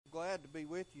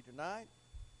tonight.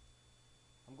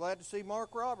 I'm glad to see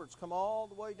Mark Roberts come all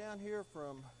the way down here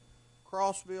from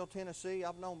Crossville, Tennessee.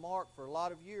 I've known Mark for a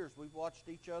lot of years. We've watched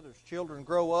each other's children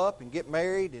grow up and get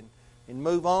married and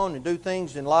move on and do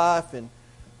things in life. And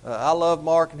I love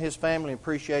Mark and his family and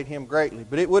appreciate him greatly.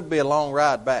 But it would be a long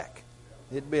ride back.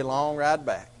 It'd be a long ride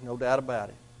back, no doubt about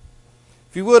it.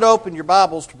 If you would open your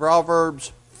Bibles to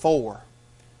Proverbs 4.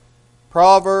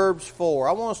 Proverbs 4.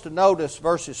 I want us to notice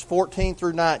verses 14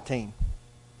 through 19.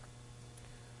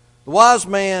 The wise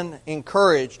man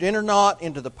encouraged, enter not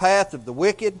into the path of the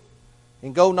wicked,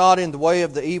 and go not in the way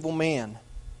of the evil men.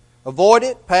 Avoid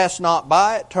it, pass not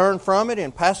by it, turn from it,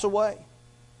 and pass away.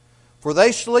 For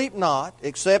they sleep not,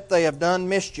 except they have done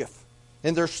mischief,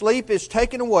 and their sleep is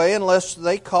taken away unless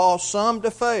they cause some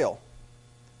to fail.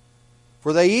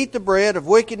 For they eat the bread of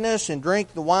wickedness and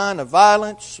drink the wine of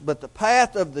violence, but the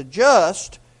path of the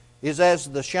just is as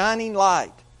the shining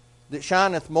light that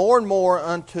shineth more and more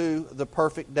unto the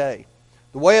perfect day.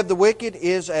 The way of the wicked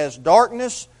is as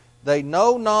darkness, they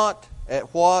know not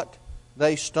at what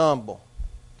they stumble.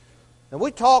 And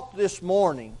we talked this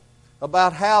morning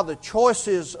about how the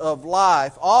choices of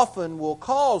life often will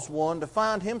cause one to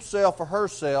find himself or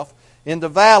herself in the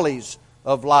valleys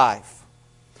of life.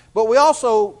 But we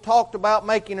also talked about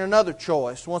making another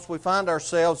choice once we find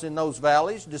ourselves in those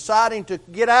valleys, deciding to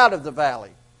get out of the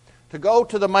valley, to go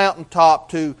to the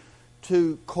mountaintop, to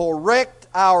correct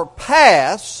our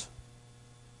paths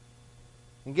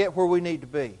and get where we need to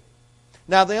be.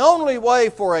 Now, the only way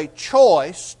for a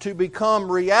choice to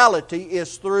become reality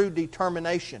is through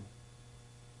determination.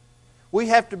 We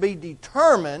have to be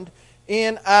determined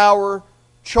in our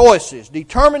choices.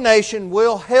 Determination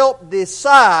will help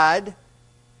decide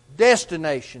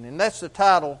destination. And that's the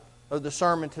title of the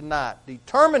sermon tonight.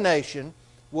 Determination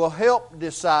will help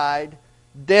decide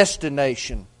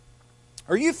destination.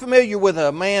 Are you familiar with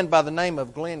a man by the name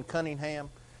of Glenn Cunningham?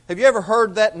 Have you ever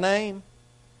heard that name?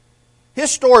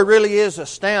 His story really is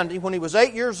astounding. When he was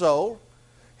 8 years old,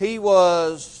 he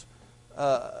went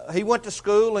to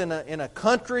school in a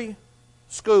country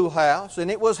schoolhouse, and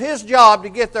it was his job to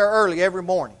get there early every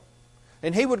morning.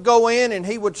 And he would go in and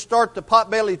he would start the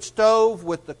pot-bellied stove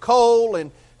with the coal,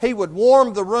 and he would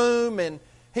warm the room, and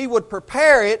he would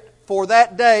prepare it for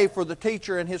that day for the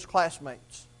teacher and his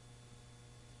classmates.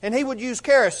 And he would use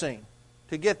kerosene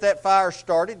to get that fire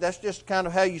started. That's just kind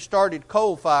of how you started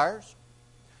coal fires.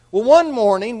 Well,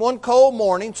 one cold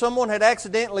morning, someone had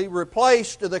accidentally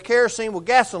replaced the kerosene with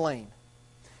gasoline.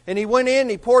 And he went in,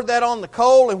 he poured that on the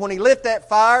coal, and when he lit that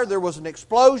fire, there was an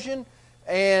explosion,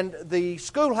 and the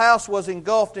schoolhouse was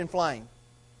engulfed in flame.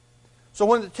 So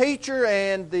when the teacher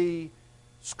and the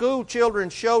school children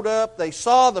showed up, they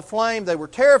saw the flame. They were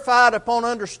terrified upon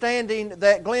understanding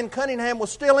that Glenn Cunningham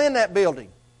was still in that building.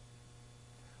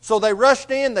 So they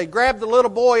rushed in, they grabbed the little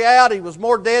boy out. He was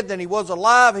more dead than he was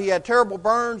alive. He had terrible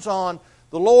burns on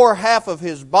the lower half of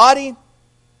his body.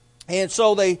 And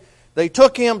so they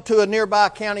took him to a nearby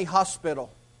county hospital.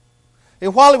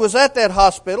 And while he was at that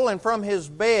hospital, and from his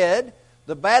bed,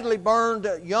 the badly burned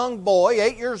young boy,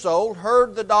 8 years old,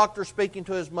 heard the doctor speaking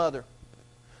to his mother.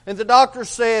 And the doctor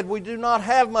said, "We do not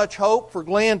have much hope for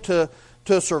Glenn to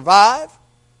survive.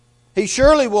 He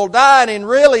surely will die." And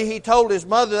really, he told his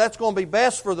mother, that's going to be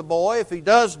best for the boy if he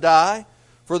does die.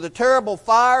 For the terrible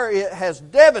fire, it has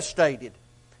devastated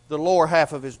the lower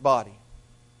half of his body.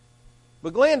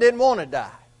 But Glenn didn't want to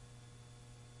die.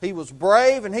 He was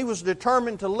brave and he was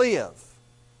determined to live.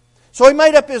 So he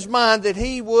made up his mind that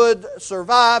he would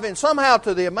survive, and somehow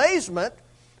to the amazement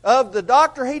of the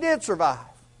doctor, he did survive.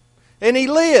 And he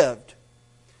lived.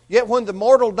 Yet when the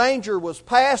mortal danger was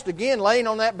past, again laying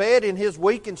on that bed in his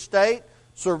weakened state,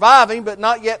 surviving but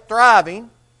not yet thriving,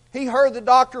 he heard the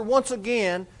doctor once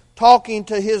again talking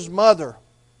to his mother.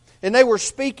 And they were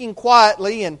speaking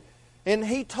quietly, and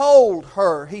he told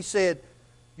her, he said,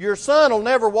 "Your son will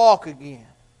never walk again.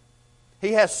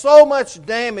 He has so much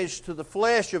damage to the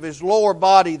flesh of his lower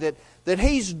body that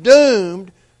he's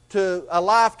doomed to a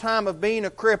lifetime of being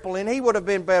a cripple, and he would have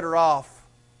been better off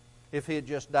if he had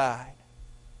just died."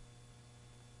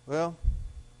 Well,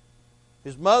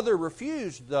 his mother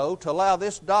refused, though, to allow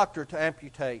this doctor to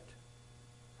amputate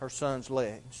her son's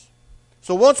legs.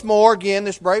 So once more, again,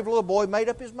 this brave little boy made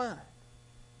up his mind.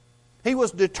 He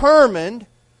was determined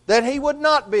that he would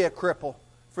not be a cripple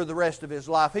for the rest of his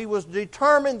life. He was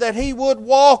determined that he would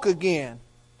walk again.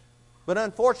 But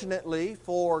unfortunately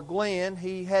for Glenn,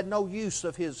 he had no use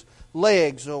of his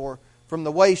legs, or from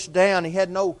the waist down, he had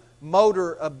no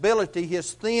motor ability.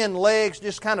 His thin legs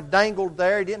just kind of dangled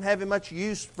there. He didn't have much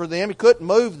use for them. He couldn't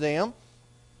move them.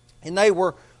 And they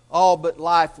were all but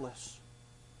lifeless.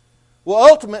 Well,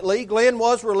 ultimately, Glenn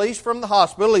was released from the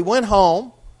hospital. He went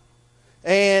home.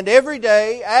 And every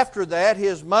day after that,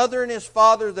 his mother and his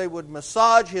father, they would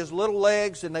massage his little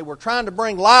legs, and they were trying to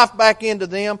bring life back into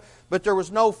them. But there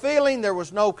was no feeling, there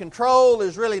was no control, there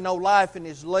was really no life in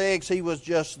his legs. He was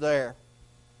just there.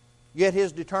 Yet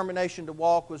his determination to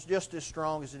walk was just as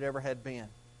strong as it ever had been.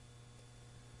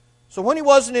 So when he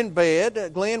wasn't in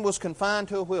bed, Glenn was confined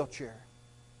to a wheelchair.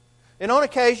 And on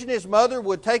occasion, his mother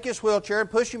would take his wheelchair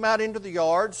and push him out into the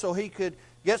yard so he could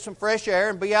get some fresh air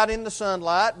and be out in the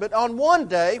sunlight. But on one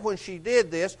day, when she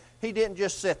did this, he didn't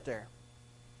just sit there.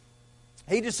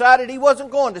 He decided he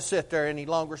wasn't going to sit there any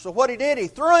longer. So what he did, he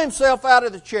threw himself out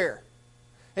of the chair.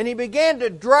 And he began to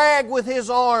drag with his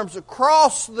arms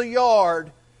across the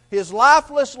yard, his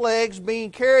lifeless legs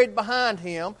being carried behind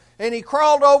him. And he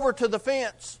crawled over to the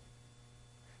fence.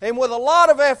 And with a lot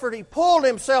of effort, he pulled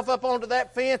himself up onto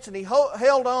that fence, and he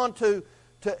held on to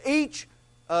each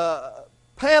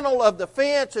panel of the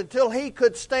fence until he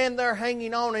could stand there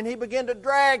hanging on. And he began to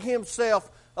drag himself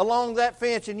along that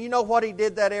fence. And you know what? He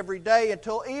did that every day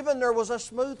until even there was a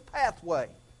smooth pathway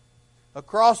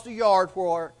across the yard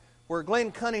where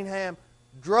Glenn Cunningham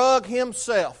drug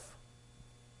himself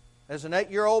as an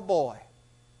 8-year-old boy,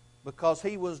 because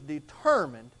he was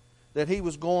determined that he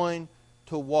was going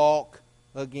to walk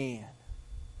again.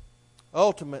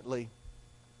 Ultimately,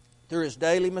 through his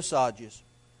daily massages,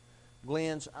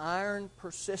 Glenn's iron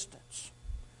persistence,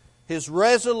 his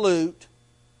resolute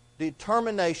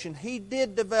determination, he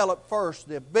did develop first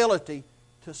the ability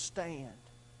to stand.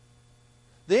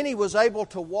 Then he was able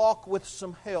to walk with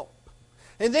some help.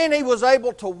 And then he was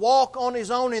able to walk on his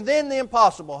own, and then the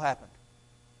impossible happened.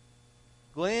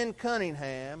 Glenn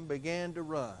Cunningham began to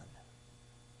run.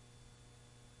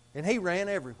 And he ran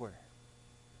everywhere.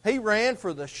 He ran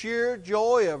for the sheer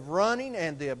joy of running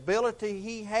and the ability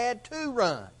he had to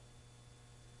run.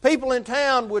 People in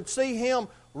town would see him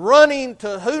running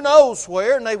to who knows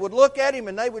where, and they would look at him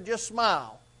and they would just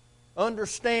smile,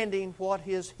 understanding what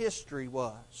his history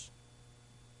was.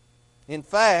 In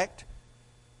fact,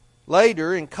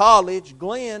 later in college,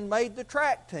 Glenn made the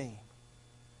track team.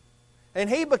 And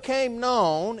he became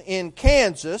known in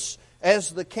Kansas as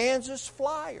the Kansas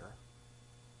Flyer.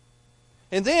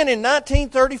 And then in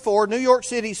 1934, New York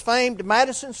City's famed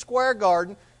Madison Square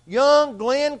Garden, young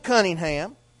Glenn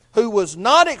Cunningham, who was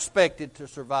not expected to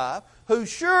survive, who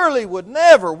surely would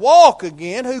never walk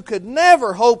again, who could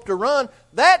never hope to run,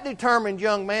 that determined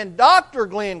young man, Dr.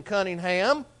 Glenn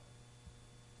Cunningham,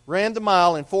 ran the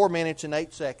mile in 4 minutes and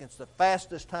 8 seconds, the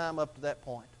fastest time up to that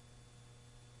point.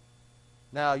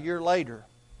 Now, a year later,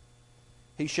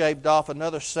 he shaved off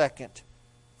another second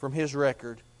from his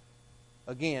record,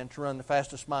 again, to run the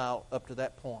fastest mile up to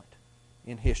that point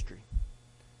in history.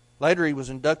 Later, he was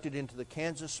inducted into the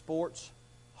Kansas Sports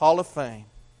Hall of Fame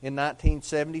in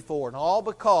 1974, and all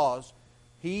because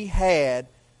he had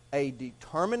a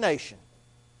determination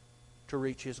to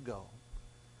reach his goal.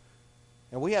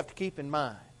 And we have to keep in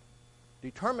mind,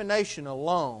 determination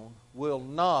alone will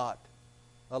not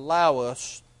allow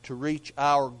us to reach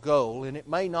our goal, and it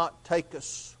may not take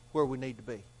us where we need to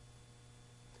be.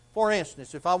 For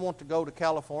instance, if I want to go to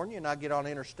California and I get on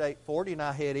Interstate 40 and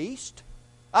I head east,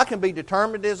 I can be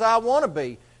determined as I want to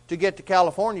be to get to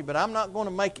California, but I'm not going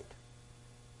to make it.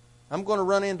 I'm going to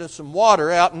run into some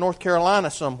water out in North Carolina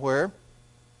somewhere,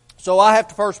 so I have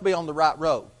to first be on the right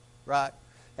road, right?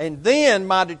 And then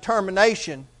my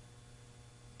determination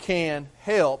can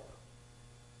help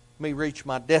me reach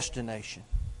my destination.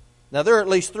 Now, there are at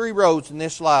least 3 roads in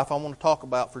this life I want to talk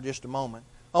about for just a moment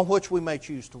on which we may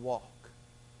choose to walk.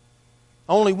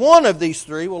 Only one of these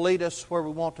 3 will lead us where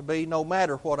we want to be, no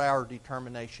matter what our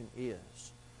determination is.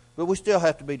 But we still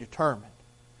have to be determined.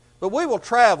 But we will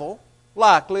travel,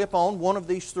 likely, upon one of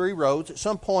these 3 roads at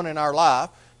some point in our life,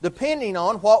 depending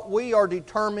on what we are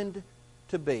determined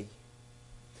to be.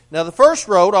 Now, the first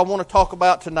road I want to talk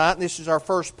about tonight, and this is our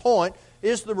first point,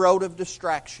 is the road of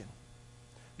distraction.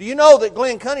 Do you know that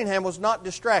Glenn Cunningham was not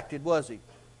distracted, was he?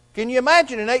 Can you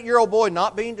imagine an 8-year-old boy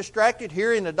not being distracted,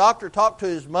 hearing the doctor talk to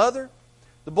his mother?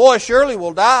 The boy surely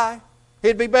will die.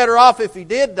 He'd be better off if he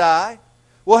did die.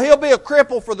 Well, he'll be a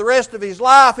cripple for the rest of his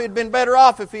life. He'd been better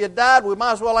off if he had died. We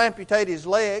might as well amputate his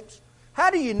legs. How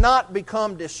do you not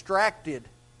become distracted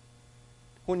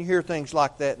when you hear things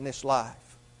like that in this life?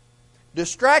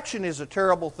 Distraction is a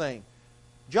terrible thing.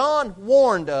 John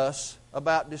warned us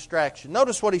about distraction.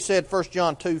 Notice what he said, 1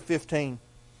 John 2:15.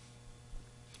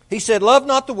 He said, "Love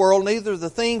not the world, neither the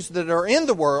things that are in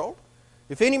the world.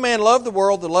 If any man love the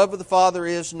world, the love of the Father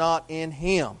is not in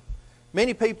him."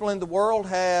 Many people in the world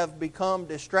have become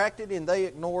distracted and they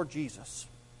ignore Jesus.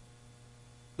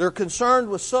 They're concerned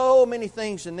with so many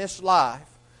things in this life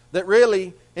that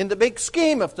really, in the big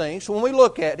scheme of things, when we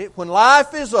look at it, when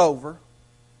life is over,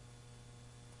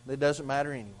 it doesn't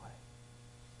matter anyway.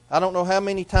 I don't know how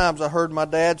many times I heard my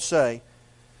dad say,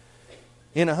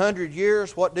 in 100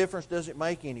 years, what difference does it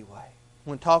make anyway?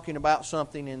 When talking about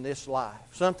something in this life.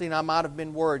 Something I might have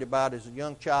been worried about as a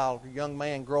young child or young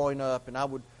man growing up. And I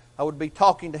would be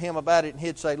talking to him about it, and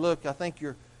he'd say, look, I think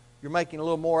you're making a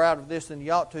little more out of this than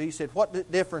you ought to. He said,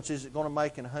 what difference is it going to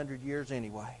make in 100 years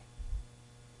anyway?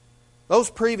 Those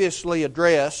previously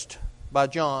addressed by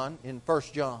John in 1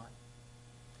 John.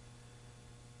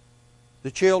 The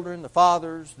children, the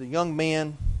fathers, the young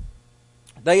men,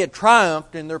 they had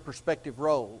triumphed in their respective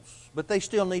roles, but they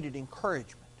still needed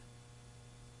encouragement.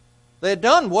 They had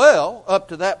done well up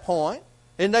to that point,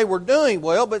 and they were doing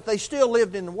well, but they still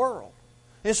lived in the world.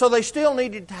 And so they still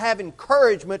needed to have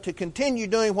encouragement to continue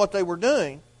doing what they were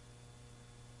doing.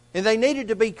 And they needed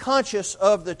to be conscious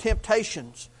of the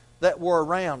temptations that were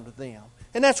around them.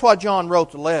 And that's why John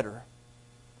wrote the letter.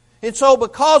 And so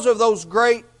because of those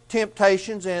great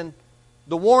temptations and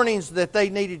the warnings that they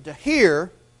needed to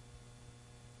hear,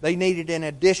 they needed an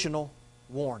additional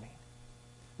warning.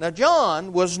 Now,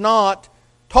 John was not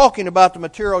talking about the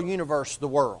material universe, the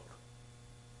world.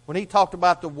 When he talked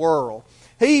about the world,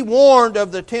 he warned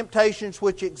of the temptations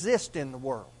which exist in the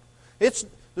world.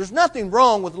 There's nothing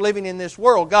wrong with living in this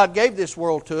world. God gave this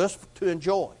world to us to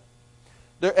enjoy.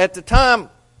 At the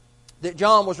time that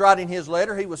John was writing his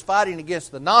letter, he was fighting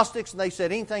against the Gnostics, and they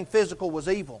said anything physical was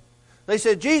evil. They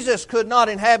said Jesus could not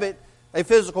inhabit a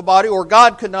physical body, or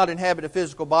God could not inhabit a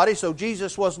physical body, so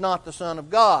Jesus was not the Son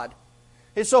of God.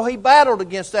 And so he battled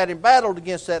against that and battled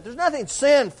against that. There's nothing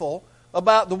sinful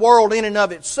about the world in and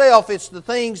of itself. It's the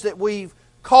things that we've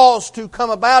caused to come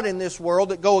about in this world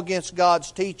that go against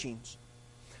God's teachings.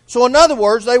 So in other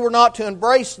words, they were not to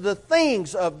embrace the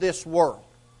things of this world.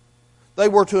 They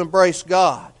were to embrace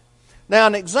God. Now,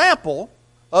 an example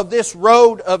of this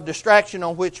road of distraction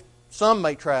on which some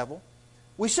may travel,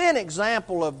 we see an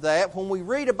example of that when we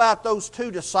read about those two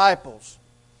disciples.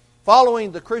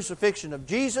 Following the crucifixion of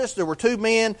Jesus, there were two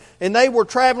men, and they were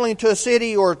traveling to a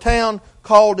city or a town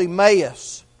called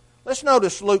Emmaus. Let's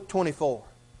notice Luke 24,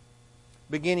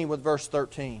 beginning with verse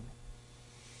 13.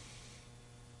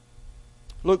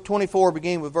 Luke 24,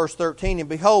 beginning with verse 13. And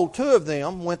behold, two of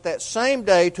them went that same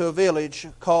day to a village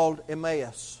called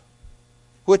Emmaus,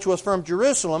 which was from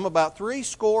Jerusalem about 80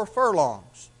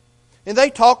 furlongs. And they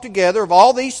talked together of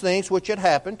all these things which had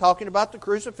happened, talking about the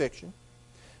crucifixion.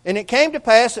 And it came to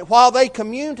pass that while they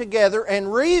communed together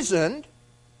and reasoned,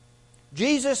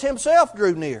 Jesus himself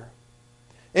drew near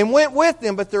and went with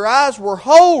them, but their eyes were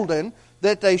holden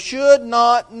that they should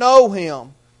not know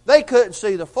him. They couldn't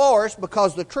see the forest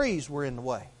because the trees were in the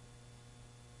way.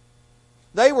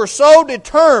 They were so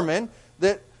determined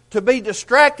that to be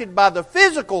distracted by the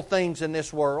physical things in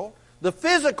this world, the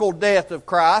physical death of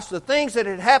Christ, the things that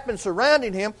had happened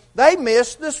surrounding him, they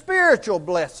missed the spiritual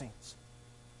blessings.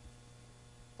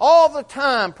 All the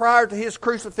time prior to his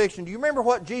crucifixion, do you remember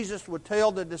what Jesus would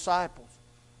tell the disciples?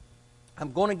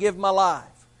 I'm going to give my life.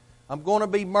 I'm going to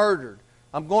be murdered.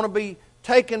 I'm going to be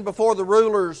taken before the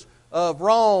rulers of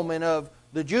Rome and of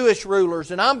the Jewish rulers,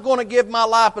 and I'm going to give my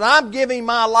life, but I'm giving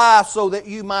my life so that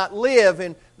you might live.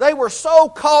 And they were so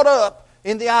caught up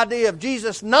in the idea of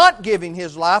Jesus not giving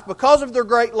his life because of their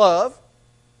great love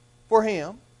for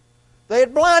him. They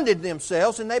had blinded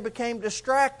themselves and they became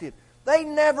distracted. They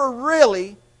never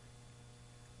really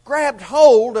grabbed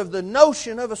hold of the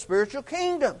notion of a spiritual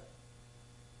kingdom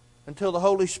until the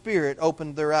Holy Spirit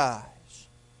opened their eyes.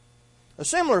 A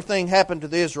similar thing happened to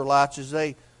the Israelites as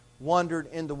they wandered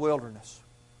in the wilderness.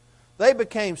 They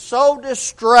became so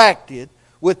distracted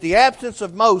with the absence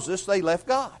of Moses, they left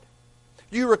God.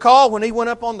 Do you recall when he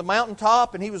went up on the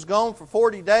mountaintop and he was gone for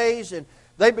 40 days and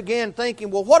they began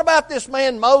thinking, well, what about this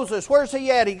man Moses? Where's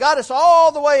he at? He got us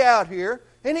all the way out here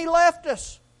and he left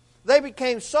us. They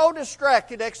became so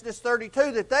distracted, Exodus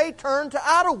 32, that they turned to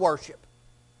idol worship.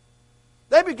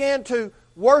 They began to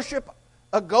worship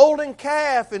a golden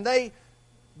calf, and they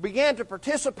began to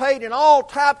participate in all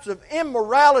types of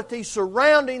immorality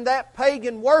surrounding that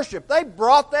pagan worship. They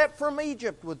brought that from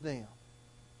Egypt with them.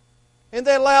 And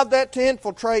they allowed that to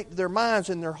infiltrate their minds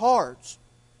and their hearts.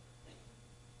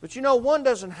 But you know, one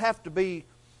doesn't have to be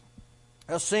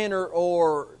a sinner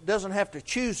or doesn't have to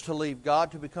choose to leave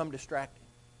God to become distracted.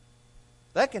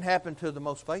 That can happen to the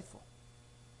most faithful.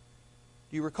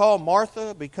 Do you recall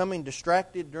Martha becoming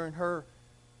distracted during her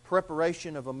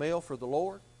preparation of a meal for the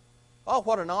Lord? Oh,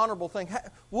 what an honorable thing.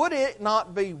 Would it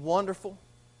not be wonderful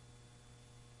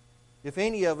if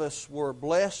any of us were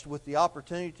blessed with the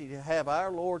opportunity to have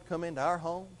our Lord come into our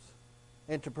homes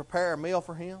and to prepare a meal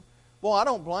for Him, boy, I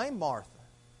don't blame Martha.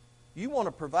 You want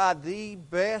to provide the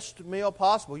best meal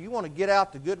possible. You want to get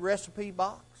out the good recipe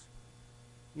box.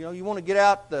 You know, you want to get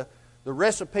out the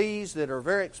recipes that are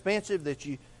very expensive that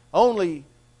you only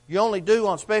do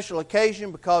on special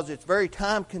occasion because it's very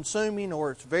time consuming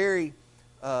or it's very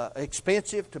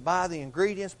expensive to buy the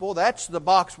ingredients. Boy, that's the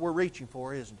box we're reaching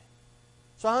for, isn't it?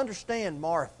 So I understand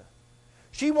Martha.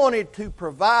 She wanted to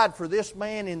provide for this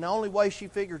man in the only way she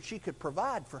figured she could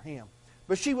provide for him.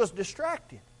 But she was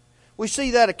distracted. We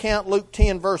see that account Luke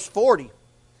 10 verse 40.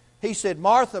 He said,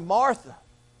 Martha, Martha,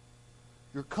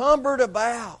 you're cumbered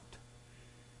about.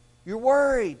 You're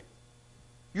worried.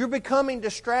 You're becoming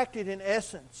distracted in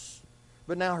essence.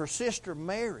 But now her sister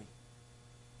Mary.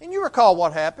 And you recall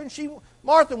what happened.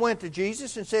 Martha went to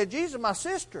Jesus and said, Jesus, my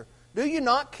sister, do you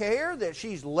not care that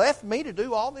she's left me to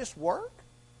do all this work?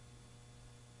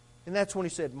 And that's when He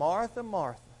said, Martha,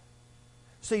 Martha.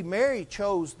 See, Mary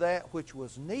chose that which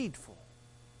was needful.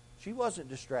 She wasn't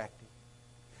distracted.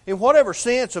 In whatever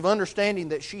sense of understanding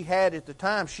that she had at the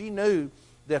time, she knew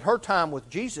that her time with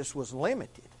Jesus was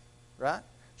limited. Right?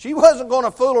 She wasn't going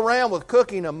to fool around with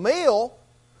cooking a meal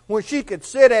when she could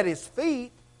sit at His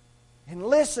feet and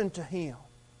listen to Him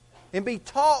and be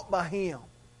taught by Him.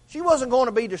 She wasn't going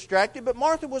to be distracted, but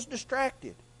Martha was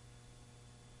distracted.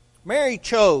 Mary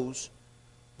chose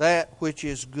that which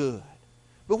is good.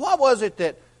 But why was it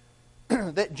that,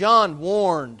 that John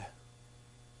warned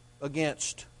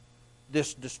against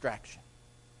this distraction?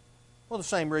 Well, the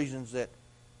same reasons that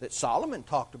Solomon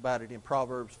talked about it in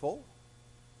Proverbs 4.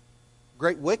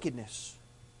 Great wickedness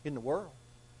in the world.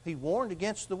 He warned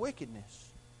against the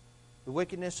wickedness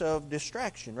of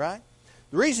distraction, right?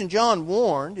 The reason John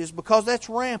warned is because that's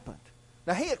rampant.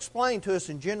 Now, he explained to us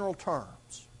in general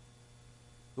terms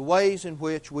the ways in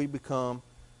which we become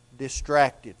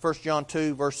distracted. 1 John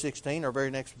 2, verse 16, our very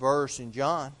next verse in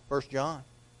John, 1 John.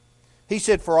 He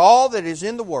said, for all that is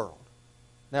in the world.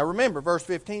 Now remember, verse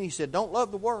 15, he said, don't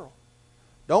love the world.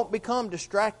 Don't become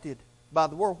distracted by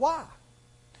the world. Why?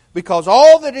 Because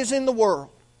all that is in the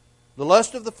world, the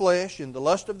lust of the flesh and the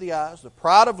lust of the eyes, the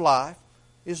pride of life,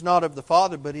 is not of the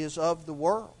Father, but is of the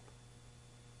world.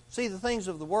 See, the things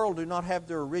of the world do not have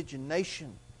their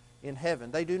origination in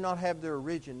heaven. They do not have their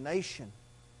origination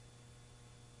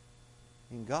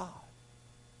in God.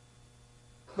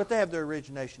 But they have their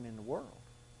origination in the world.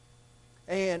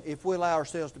 And if we allow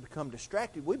ourselves to become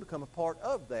distracted, we become a part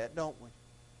of that, don't we?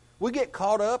 We get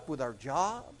caught up with our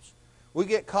jobs. We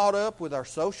get caught up with our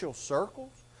social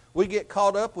circles. We get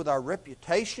caught up with our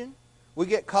reputation. We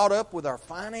get caught up with our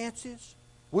finances.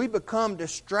 We become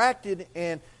distracted,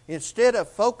 and instead of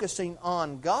focusing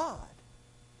on God,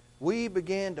 we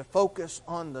begin to focus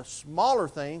on the smaller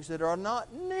things that are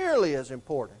not nearly as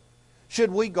important.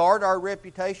 Should we guard our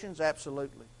reputations?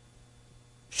 Absolutely.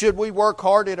 Should we work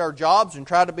hard at our jobs and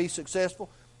try to be successful?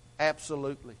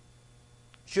 Absolutely.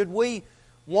 Should we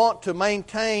want to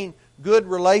maintain good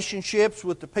relationships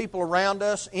with the people around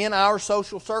us in our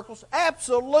social circles?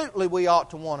 Absolutely, we ought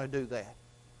to want to do that.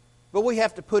 But we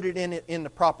have to put it in the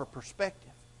proper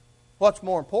perspective. What's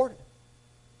more important?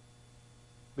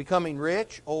 Becoming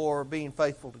rich or being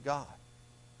faithful to God?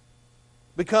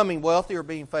 Becoming wealthy or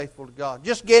being faithful to God?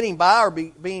 Just getting by or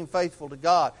being faithful to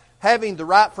God? Having the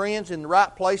right friends in the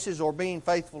right places or being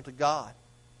faithful to God?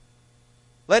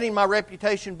 Letting my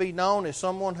reputation be known as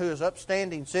someone who is an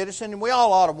upstanding citizen, and we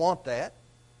all ought to want that.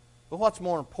 But what's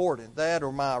more important, that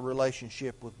or my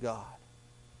relationship with God?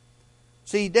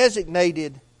 See, He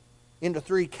designated into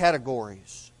three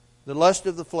categories. The lust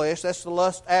of the flesh, that's the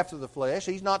lust after the flesh.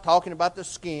 He's not talking about the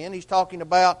skin. He's talking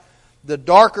about the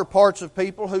darker parts of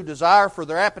people who desire for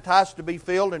their appetites to be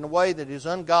filled in a way that is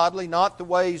ungodly, not the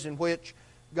ways in which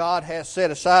God has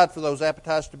set aside for those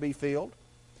appetites to be filled.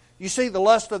 You see, the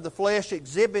lust of the flesh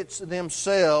exhibits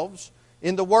themselves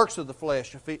in the works of the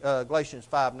flesh, Galatians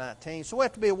 5:19. So we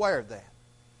have to be aware of that.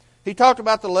 He talked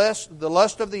about the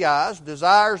lust of the eyes,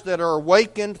 desires that are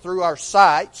awakened through our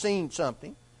sight, seeing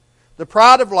something. The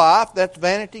pride of life, that's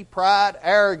vanity, pride,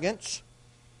 arrogance,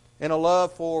 and a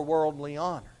love for worldly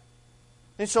honor.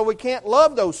 And so we can't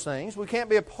love those things. We can't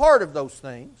be a part of those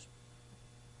things.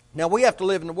 Now, we have to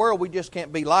live in the world. We just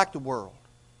can't be like the world.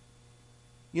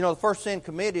 You know, the first sin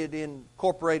committed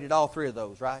incorporated all three of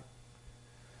those, right?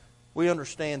 We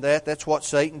understand that. That's what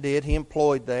Satan did. He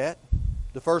employed that.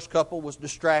 The first couple was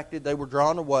distracted. They were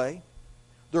drawn away.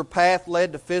 Their path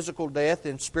led to physical death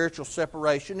and spiritual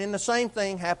separation. And the same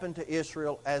thing happened to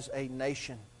Israel as a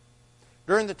nation.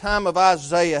 During the time of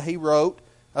Isaiah, he wrote,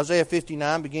 Isaiah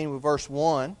 59, beginning with verse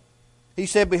 1, He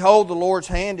said, Behold, the Lord's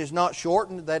hand is not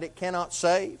shortened that it cannot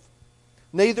save,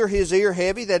 neither His ear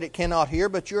heavy that it cannot hear,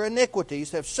 but your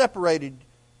iniquities have separated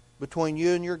between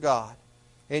you and your God,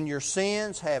 and your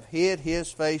sins have hid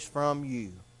His face from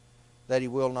you, that He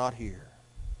will not hear.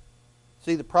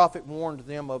 See, the prophet warned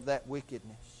them of that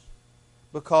wickedness,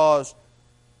 because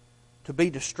to be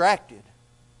distracted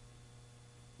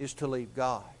is to leave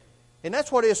God. And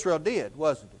that's what Israel did,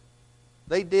 wasn't it?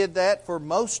 They did that for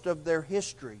most of their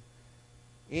history,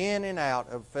 in and out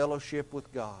of fellowship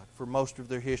with God for most of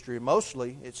their history.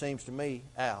 Mostly, it seems to me,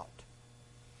 out.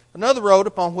 Another road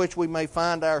upon which we may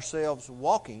find ourselves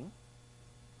walking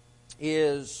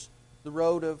is the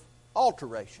road of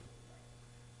alteration.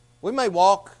 We may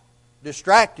walk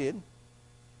distracted,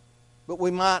 but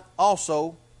we might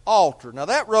also alter. Now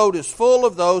that road is full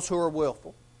of those who are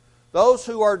willful, those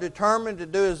who are determined to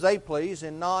do as they please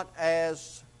and not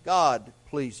as God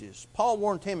pleases. Paul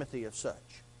warned Timothy of such.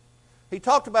 He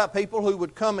talked about people who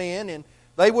would come in and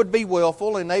they would be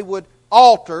willful and they would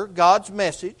alter God's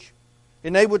message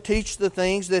and they would teach the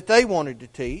things that they wanted to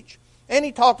teach. And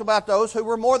he talked about those who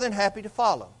were more than happy to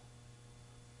follow.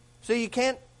 See, you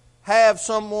can't have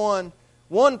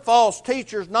one false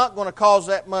teacher is not going to cause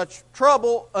that much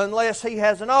trouble unless he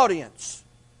has an audience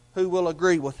who will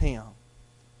agree with him.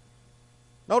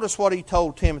 Notice what he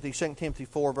told Timothy, 2 Timothy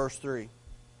 4, verse 3.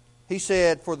 He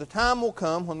said, For the time will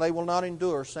come when they will not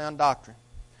endure sound doctrine,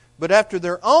 but after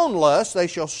their own lust they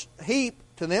shall heap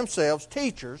to themselves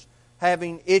teachers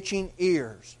having itching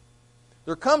ears.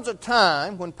 There comes a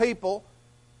time when people,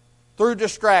 through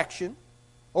distraction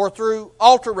or through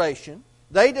alteration,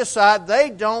 they decide they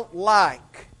don't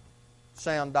like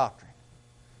sound doctrine.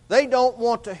 They don't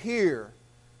want to hear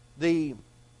the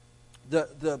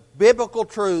biblical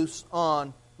truths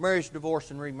on marriage, divorce,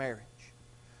 and remarriage.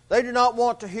 They do not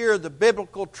want to hear the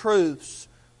biblical truths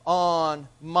on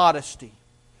modesty.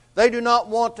 They do not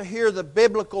want to hear the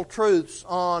biblical truths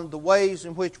on the ways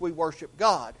in which we worship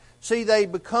God. See, they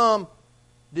become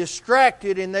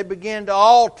distracted and they begin to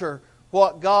alter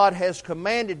what God has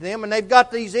commanded them. And they've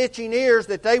got these itching ears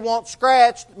that they want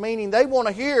scratched, meaning they want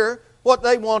to hear what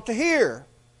they want to hear.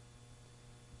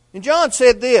 And John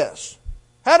said this.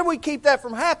 How do we keep that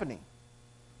from happening?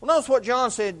 Well, notice what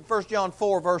John said in 1 John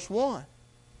 4, verse 1.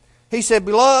 He said,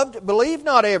 Beloved, believe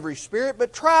not every spirit,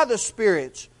 but try the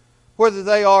spirits, whether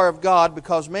they are of God,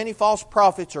 because many false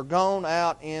prophets are gone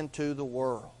out into the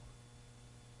world.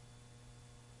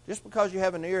 Just because you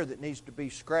have an ear that needs to be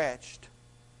scratched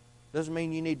doesn't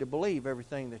mean you need to believe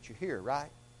everything that you hear,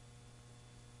 right?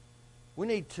 We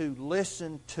need to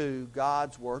listen to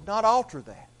God's Word, not alter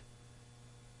that.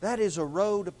 That is a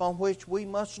road upon which we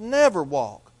must never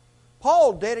walk.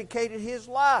 Paul dedicated his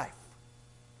life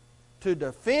to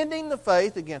defending the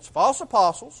faith against false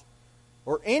apostles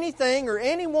or anything or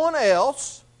anyone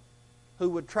else who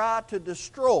would try to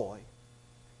destroy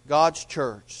God's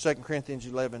church. 2 Corinthians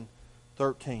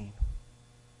 11:13.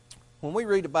 When we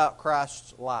read about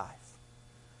Christ's life,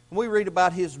 when we read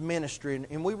about His ministry,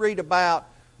 and we read about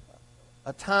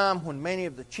a time when many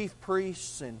of the chief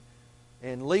priests and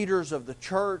leaders of the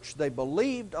church, they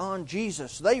believed on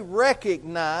Jesus. They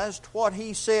recognized what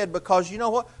He said because, you know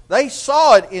what? They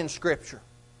saw it in Scripture.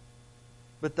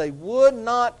 But they would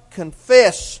not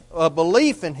confess a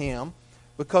belief in Him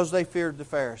because they feared the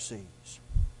Pharisees.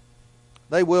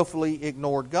 They willfully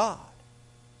ignored God.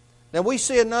 Now we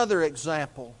see another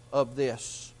example of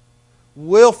this.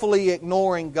 Willfully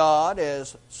ignoring God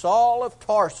as Saul of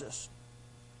Tarsus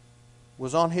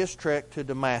was on his trek to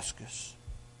Damascus.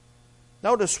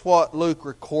 Notice what Luke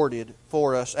recorded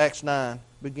for us, Acts 9,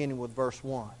 beginning with verse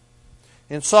 1.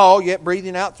 And Saul, yet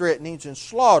breathing out threatenings and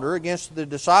slaughter against the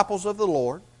disciples of the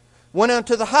Lord, went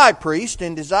unto the high priest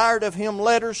and desired of him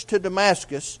letters to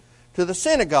Damascus, to the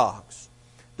synagogues,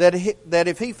 that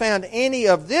if he found any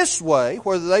of this way,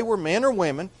 whether they were men or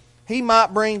women, he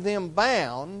might bring them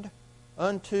bound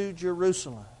unto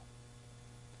Jerusalem.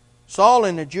 Saul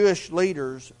and the Jewish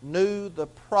leaders knew the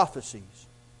prophecies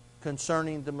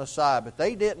concerning the Messiah, but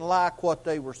they didn't like what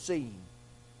they were seeing.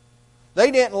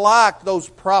 They didn't like those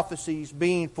prophecies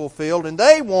being fulfilled, and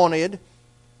they wanted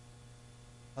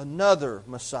another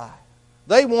Messiah.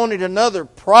 They wanted another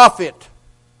prophet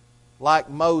like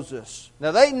Moses.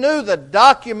 Now they knew the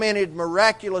documented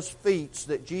miraculous feats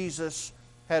that Jesus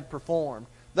had performed.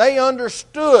 They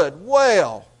understood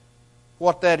well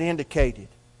what that indicated.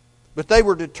 But they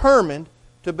were determined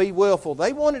to be willful.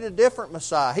 They wanted a different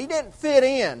Messiah. He didn't fit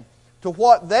in to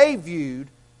what they viewed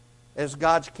as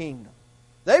God's kingdom.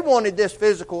 They wanted this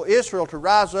physical Israel to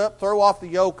rise up, throw off the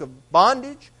yoke of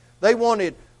bondage. They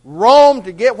wanted Rome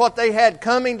to get what they had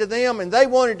coming to them, and they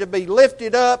wanted to be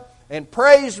lifted up and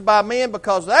praised by men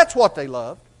because that's what they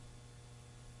loved.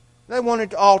 They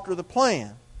wanted to alter the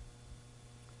plan.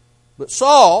 But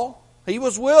Saul, he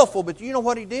was willful, but you know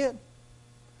what he did?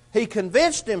 He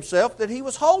convinced himself that he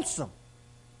was wholesome.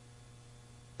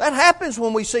 That happens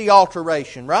when we see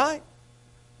alteration, right?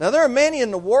 Now there are many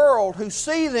in the world who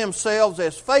see themselves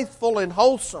as faithful and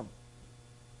wholesome.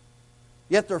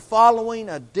 Yet they're following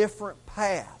a different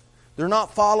path. They're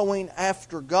not following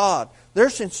after God. They're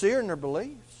sincere in their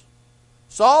beliefs.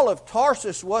 Saul of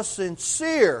Tarsus was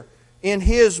sincere in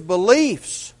his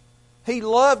beliefs. He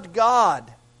loved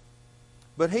God,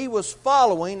 but he was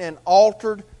following an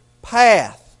altered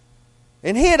path.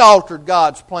 And he had altered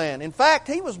God's plan. In fact,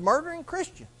 he was murdering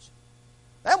Christians.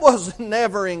 That was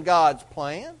never in God's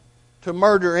plan, to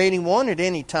murder anyone at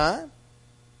any time.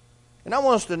 And I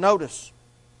want us to notice,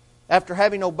 after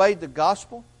having obeyed the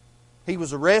gospel, he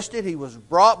was arrested, he was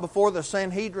brought before the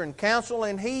Sanhedrin council,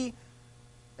 and he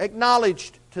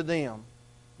acknowledged to them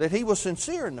that he was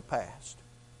sincere in the past.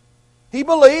 He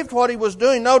believed what he was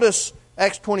doing. Notice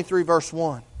Acts 23 verse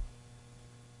 1.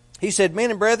 He said, "Men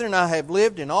and brethren, I have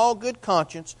lived in all good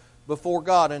conscience before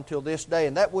God until this day."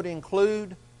 And that would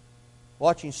include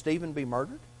watching Stephen be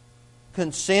murdered,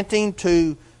 consenting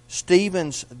to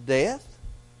Stephen's death.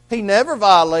 He never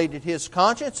violated his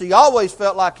conscience. He always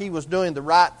felt like he was doing the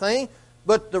right thing,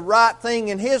 but the right thing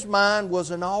in his mind was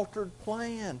an altered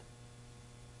plan.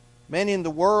 Many in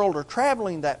the world are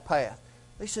traveling that path.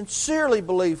 They sincerely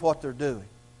believe what they're doing.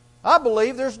 I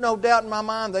believe, there's no doubt in my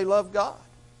mind, they love God.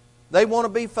 They want to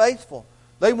be faithful.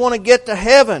 They want to get to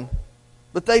heaven,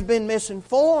 but they've been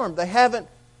misinformed. They haven't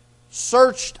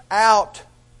searched out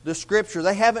the Scripture.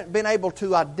 They haven't been able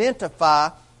to identify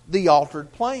the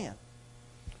altered plan.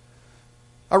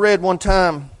 I read one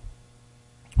time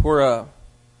where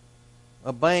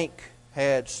a bank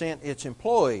had sent its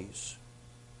employees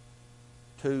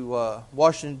to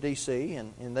Washington, D.C.,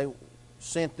 and they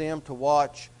sent them to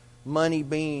watch money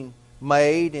being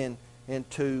made and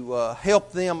to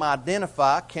help them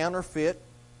identify counterfeit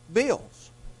bills.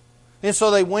 And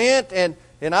so they went, and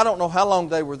I don't know how long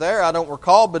they were there, I don't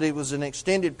recall, but it was an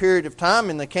extended period of time,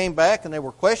 and they came back and they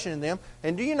were questioning them.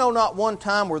 And do you know, not one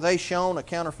time were they shown a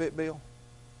counterfeit bill?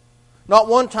 Not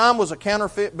one time was a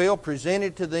counterfeit bill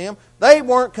presented to them. They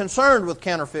weren't concerned with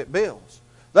counterfeit bills.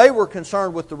 They were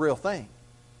concerned with the real thing.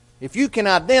 If you can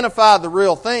identify the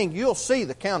real thing, you'll see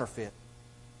the counterfeit.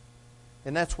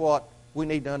 And that's what we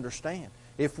need to understand.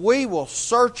 If we will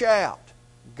search out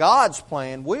God's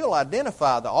plan, we'll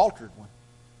identify the altered one.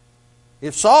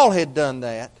 If Saul had done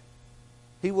that,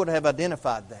 he would have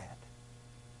identified that.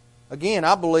 Again,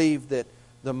 I believe that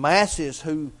the masses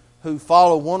who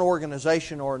follow one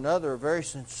organization or another are very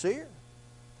sincere.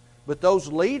 But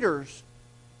those leaders,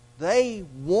 they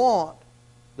want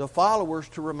the followers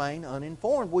to remain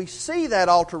uninformed. We see that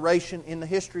alteration in the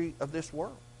history of this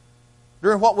world.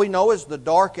 During what we know as the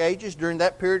Dark Ages, during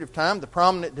that period of time, the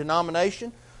prominent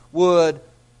denomination would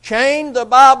chain the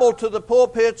Bible to the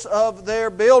pulpits of their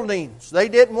buildings. They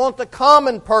didn't want the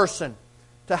common person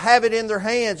to have it in their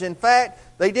hands. In fact,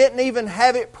 they didn't even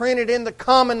have it printed in the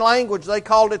common language. They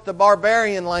called it the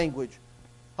barbarian language.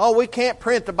 Oh, we can't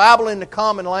print the Bible in the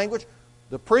common language.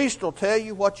 The priest will tell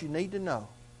you what you need to know.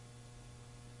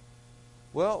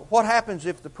 Well, what happens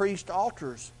if the priest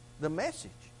alters the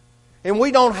message? And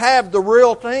we don't have the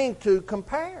real thing to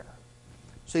compare.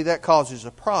 See, that causes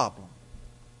a problem.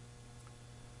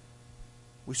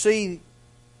 We see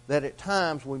that at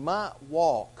times we might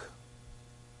walk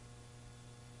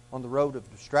on the road of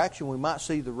distraction. We might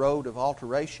see the road of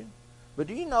alteration. But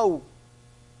do you know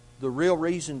the real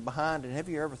reason behind it? Have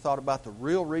you ever thought about the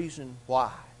real reason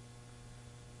why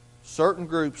certain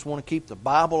groups want to keep the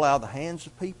Bible out of the hands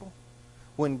of people?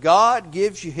 When God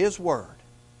gives you His Word,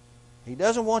 He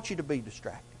doesn't want you to be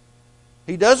distracted.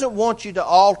 He doesn't want you to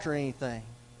alter anything.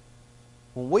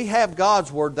 When we have God's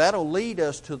Word, that'll lead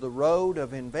us to the road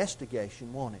of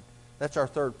investigation, won't it? That's our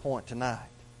third point tonight.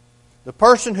 The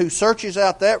person who searches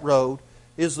out that road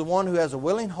is the one who has a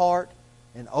willing heart,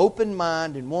 an open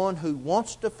mind, and one who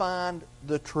wants to find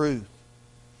the truth.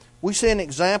 We see an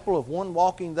example of one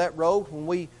walking that road when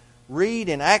we read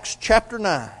in Acts chapter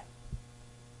 9.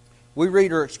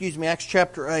 Acts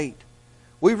chapter 8.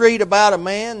 We read about a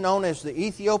man known as the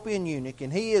Ethiopian eunuch,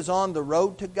 and he is on the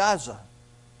road to Gaza.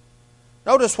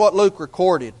 Notice what Luke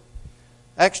recorded.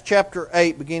 Acts chapter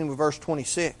 8, beginning with verse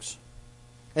 26.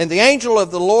 "And the angel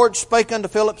of the Lord spake unto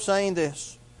Philip, saying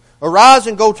this, Arise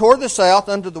and go toward the south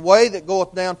unto the way that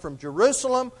goeth down from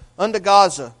Jerusalem unto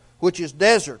Gaza, which is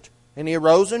desert. And he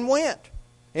arose and went.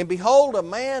 And behold, a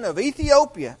man of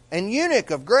Ethiopia, an eunuch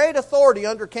of great authority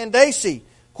under Candace,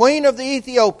 queen of the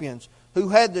Ethiopians, who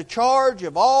had the charge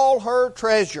of all her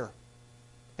treasure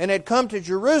and had come to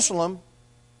Jerusalem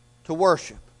to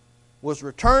worship, was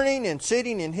returning and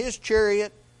sitting in his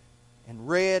chariot and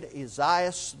read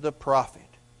Isaiah the prophet.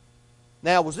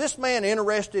 Now, was this man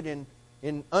interested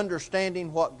in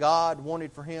understanding what God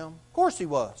wanted for him? Of course he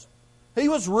was. He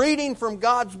was reading from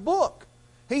God's book.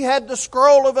 He had the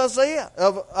scroll of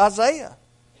Isaiah.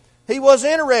 He was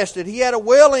interested. He had a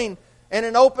willing and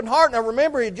an open heart. Now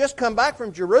remember, he had just come back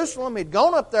from Jerusalem. He'd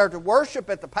gone up there to worship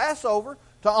at the Passover,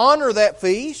 to honor that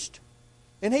feast.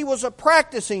 And he was a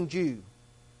practicing Jew.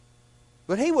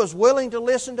 But he was willing to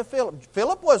listen to Philip.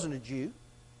 Philip wasn't a Jew.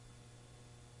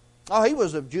 Oh, he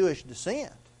was of Jewish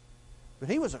descent. But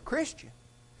he was a Christian.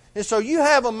 And so you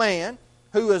have a man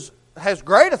who has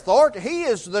great authority. He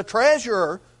is the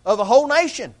treasurer of the whole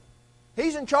nation.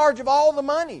 He's in charge of all the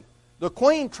money. The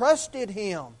queen trusted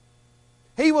him.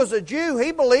 He was a Jew.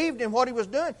 He believed in what he was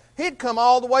doing. He'd come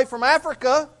all the way from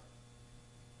Africa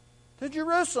to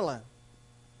Jerusalem.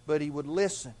 But he would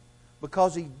listen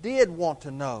because he did want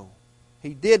to know.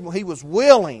 He was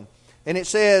willing. And it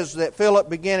says that Philip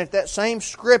began at that same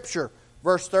scripture,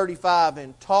 verse 35,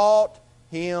 and taught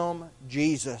him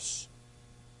Jesus.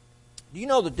 Do you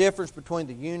know the difference between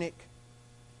the eunuch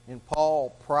and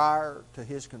Paul prior to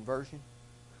his conversion?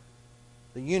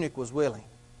 The eunuch was willing.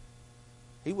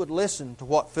 He would listen to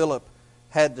what Philip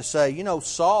had to say. You know,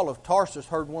 Saul of Tarsus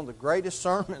heard one of the greatest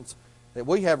sermons that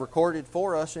we have recorded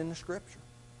for us in the Scripture.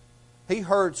 He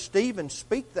heard Stephen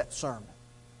speak that sermon.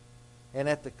 And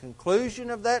at the conclusion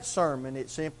of that sermon, it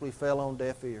simply fell on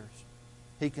deaf ears.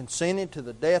 He consented to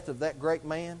the death of that great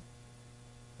man,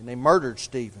 and they murdered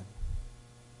Stephen.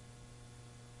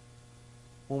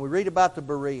 When we read about the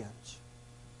Bereans,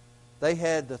 they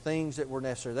had the things that were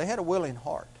necessary. They had a willing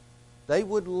heart. They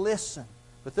would listen.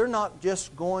 But they were not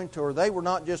just going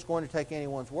to take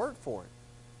anyone's word for it.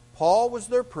 Paul was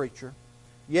their preacher,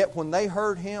 yet when they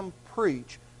heard him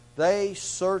preach, they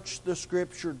searched the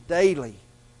Scripture daily.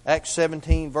 Acts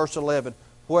 17, verse 11,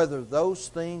 whether those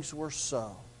things were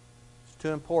so. It's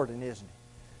too important, isn't it?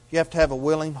 You have to have a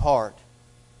willing heart.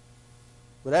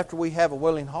 But after we have a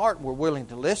willing heart, we're willing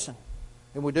to listen.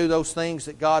 And we do those things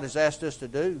that God has asked us to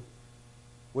do.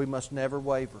 We must never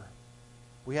waver.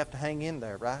 We have to hang in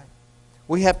there, right?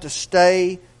 We have to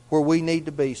stay where we need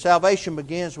to be. Salvation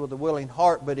begins with a willing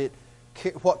heart, but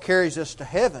what carries us to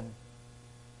heaven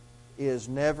is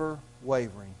never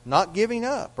wavering. Not giving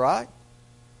up, right?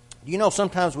 You know,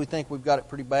 sometimes we think we've got it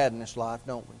pretty bad in this life,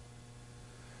 don't we?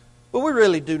 But we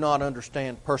really do not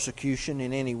understand persecution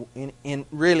in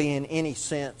any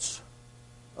sense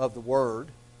of the word.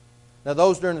 Now,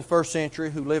 those during the first century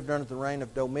who lived under the reign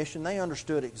of Domitian, they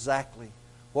understood exactly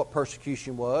what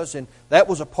persecution was, and that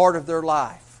was a part of their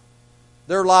life.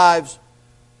 Their lives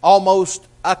almost,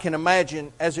 I can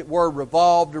imagine, as it were,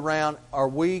 revolved around, are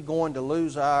we going to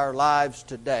lose our lives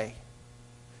today?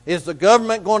 Is the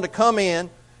government going to come in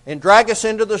and drag us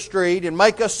into the street and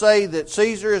make us say that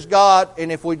Caesar is God,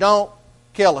 and if we don't,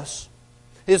 kill us?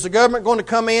 Is the government going to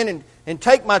come in and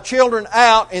take my children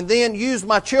out and then use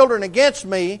my children against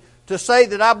me to say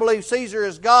that I believe Caesar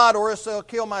is God, or else they'll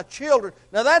kill my children?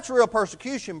 Now that's real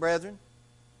persecution, brethren.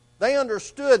 They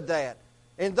understood that.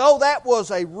 And though that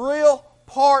was a real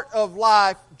part of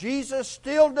life, Jesus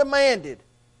still demanded,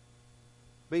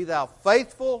 be thou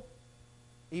faithful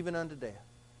even unto death.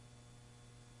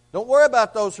 Don't worry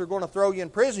about those who are going to throw you in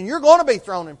prison. You're going to be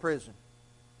thrown in prison.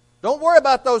 Don't worry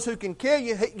about those who can kill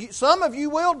you. Some of you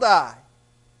will die.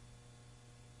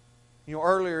 You know,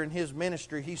 earlier in his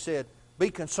ministry, he said, be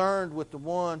concerned with the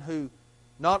one who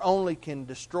not only can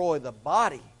destroy the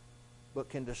body, but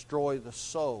can destroy the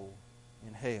soul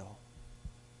in hell.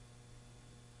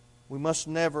 We must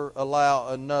never allow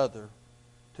another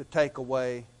to take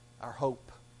away our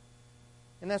hope.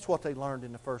 And that's what they learned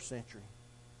in the first century.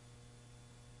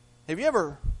 Have you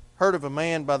ever heard of a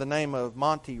man by the name of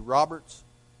Monty Roberts?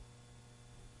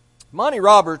 Monty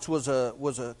Roberts was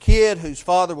a kid whose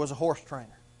father was a horse trainer.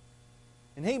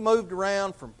 And he moved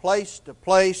around from place to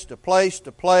place to place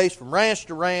to place, from ranch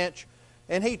to ranch,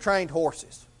 and he trained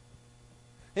horses.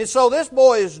 And so this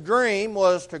boy's dream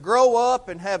was to grow up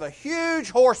and have a huge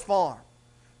horse farm,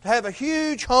 to have a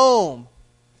huge home.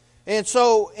 And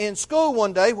so in school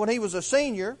one day, when he was a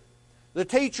senior, the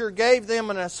teacher gave them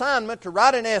an assignment to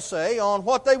write an essay on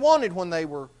what they wanted when they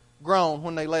were grown,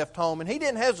 when they left home. And he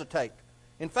didn't hesitate.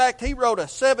 In fact, he wrote a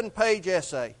 7-page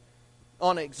essay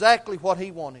on exactly what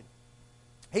he wanted.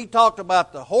 He talked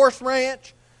about the horse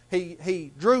ranch.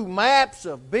 He drew maps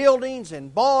of buildings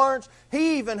and barns.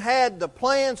 He even had the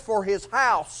plans for his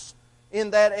house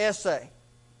in that essay.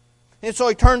 And so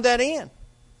he turned that in.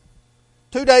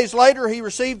 2 days later, he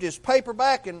received his paper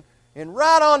back, and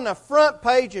right on the front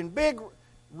page in big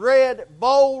red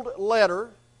bold letter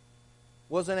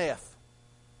was an F.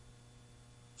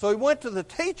 So he went to the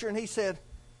teacher and he said,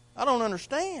 I don't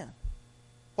understand.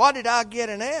 Why did I get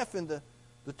an F? And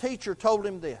the teacher told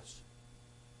him this.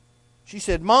 She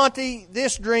said, Monty,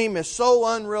 this dream is so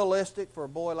unrealistic for a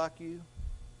boy like you.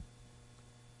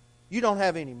 You don't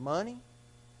have any money.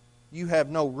 You have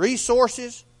no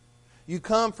resources. You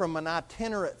come from an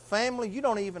itinerant family. You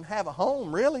don't even have a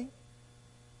home, really.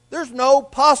 There's no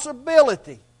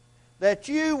possibility that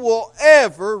you will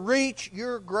ever reach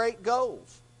your great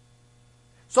goals.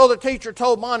 So the teacher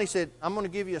told Monty, he said, I'm going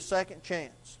to give you a second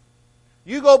chance.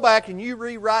 You go back and you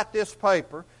rewrite this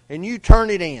paper and you turn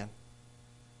it in.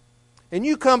 And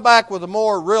you come back with a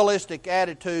more realistic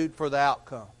attitude for the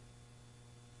outcome.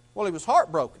 Well, he was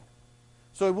heartbroken.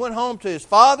 So he went home to his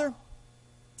father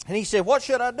and he said, what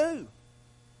should I do?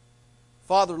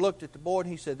 Father looked at the boy and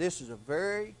he said, this is a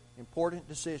very important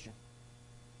decision.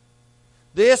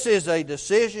 This is a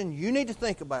decision you need to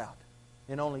think about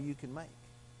and only you can make.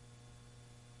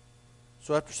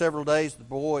 So after several days, the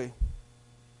boy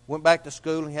went back to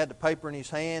school and he had the paper in his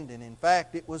hand, and in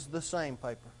fact, it was the same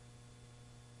paper.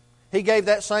 He gave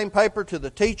that same paper to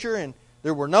the teacher, and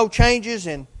there were no changes,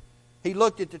 and he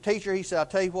looked at the teacher. He said, I'll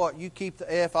tell you what, you keep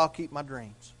the F, I'll keep my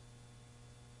dreams.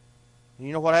 And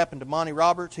you know what happened to Monty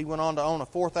Roberts? He went on to own a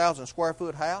 4,000 square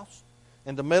foot house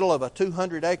in the middle of a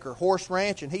 200-acre horse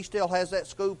ranch, and he still has that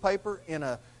school paper in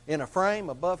a frame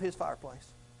above his fireplace.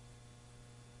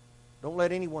 Don't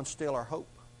let anyone steal our hope.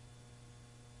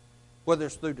 Whether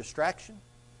it's through distraction,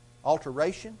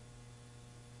 alteration,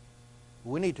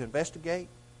 we need to investigate.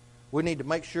 We need to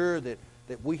make sure that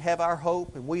we have our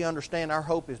hope and we understand our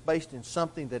hope is based in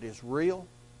something that is real,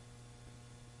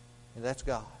 and that's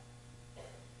God.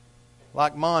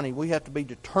 Like Monty, we have to be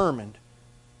determined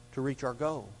to reach our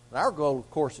goal. Our goal, of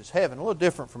course, is heaven, a little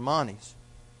different from Monty's.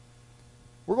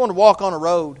 We're going to walk on a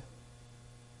road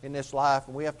in this life,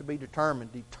 and we have to be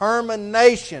determined.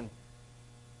 Determination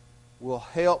will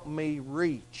help me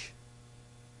reach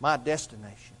my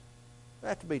destination. I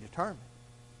have to be determined.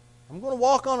 I'm going to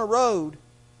walk on a road.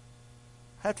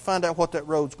 I have to find out what that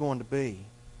road's going to be.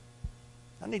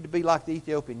 I need to be like the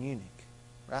Ethiopian eunuch,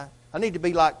 right? I need to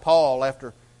be like Paul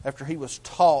after he was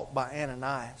taught by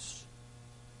Ananias.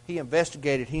 He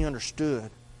investigated, he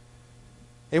understood.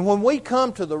 And when we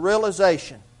come to the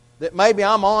realization that maybe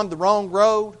I'm on the wrong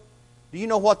road, do you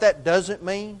know what that doesn't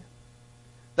mean?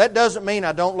 That doesn't mean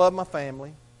I don't love my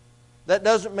family. That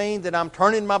doesn't mean that I'm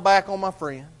turning my back on my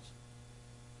friends.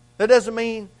 That doesn't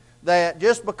mean that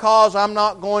just because I'm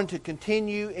not going to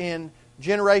continue in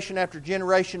generation after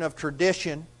generation of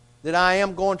tradition, that I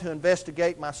am going to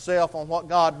investigate myself on what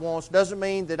God wants. Doesn't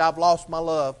mean that I've lost my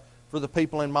love for the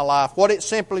people in my life. What it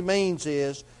simply means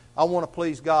is I want to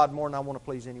please God more than I want to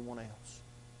please anyone else.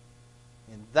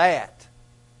 And that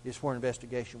is where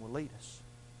investigation will lead us.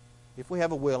 If we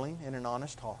have a willing and an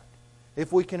honest heart.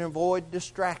 If we can avoid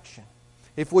distraction.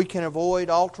 If we can avoid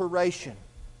alteration.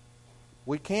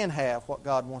 We can have what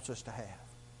God wants us to have.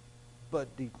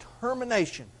 But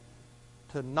determination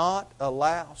to not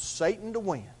allow Satan to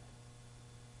win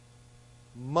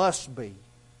must be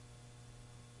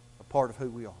a part of who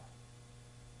we are.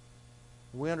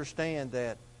 We understand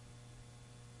that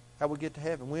how we get to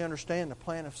heaven. We understand the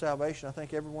plan of salvation. I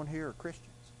think everyone here are Christians.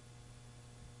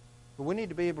 But we need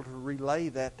to be able to relay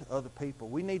that to other people.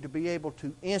 We need to be able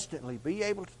to instantly be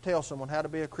able to tell someone how to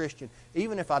be a Christian,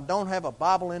 even if I don't have a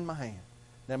Bible in my hand.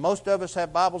 Now, most of us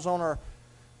have Bibles on our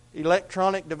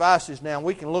electronic devices now.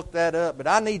 We can look that up, but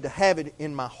I need to have it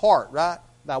in my heart, right?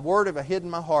 Thy word have I hid in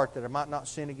my heart that I might not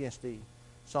sin against thee.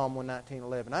 Psalm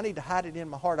 119:11. I need to hide it in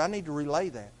my heart. I need to relay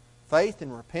that. Faith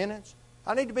and repentance.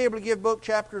 I need to be able to give book,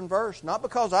 chapter, and verse, not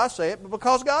because I say it, but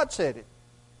because God said it.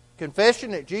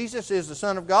 Confession that Jesus is the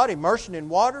Son of God, immersion in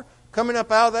water, coming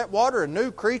up out of that water, a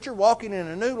new creature, walking in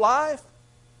a new life.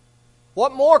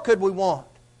 What more could we want?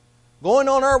 Going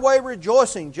on our way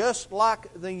rejoicing, just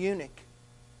like the eunuch.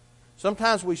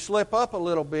 Sometimes we slip up a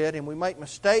little bit and we make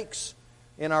mistakes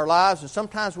in our lives, and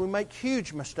sometimes we make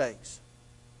huge mistakes.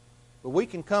 But we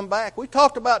can come back. We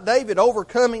talked about David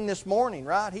overcoming this morning,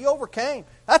 right? He overcame.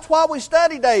 That's why we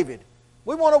study David.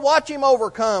 We want to watch him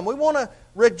overcome. We want to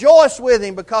rejoice with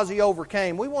him because he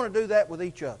overcame. We want to do that with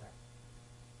each other.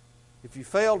 If you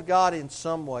failed God in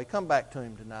some way, come back to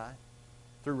Him tonight.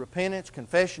 Through repentance,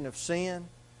 confession of sin,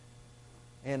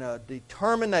 and a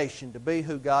determination to be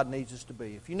who God needs us to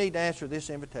be. If you need to answer this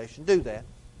invitation, do that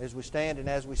as we stand and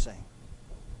as we sing.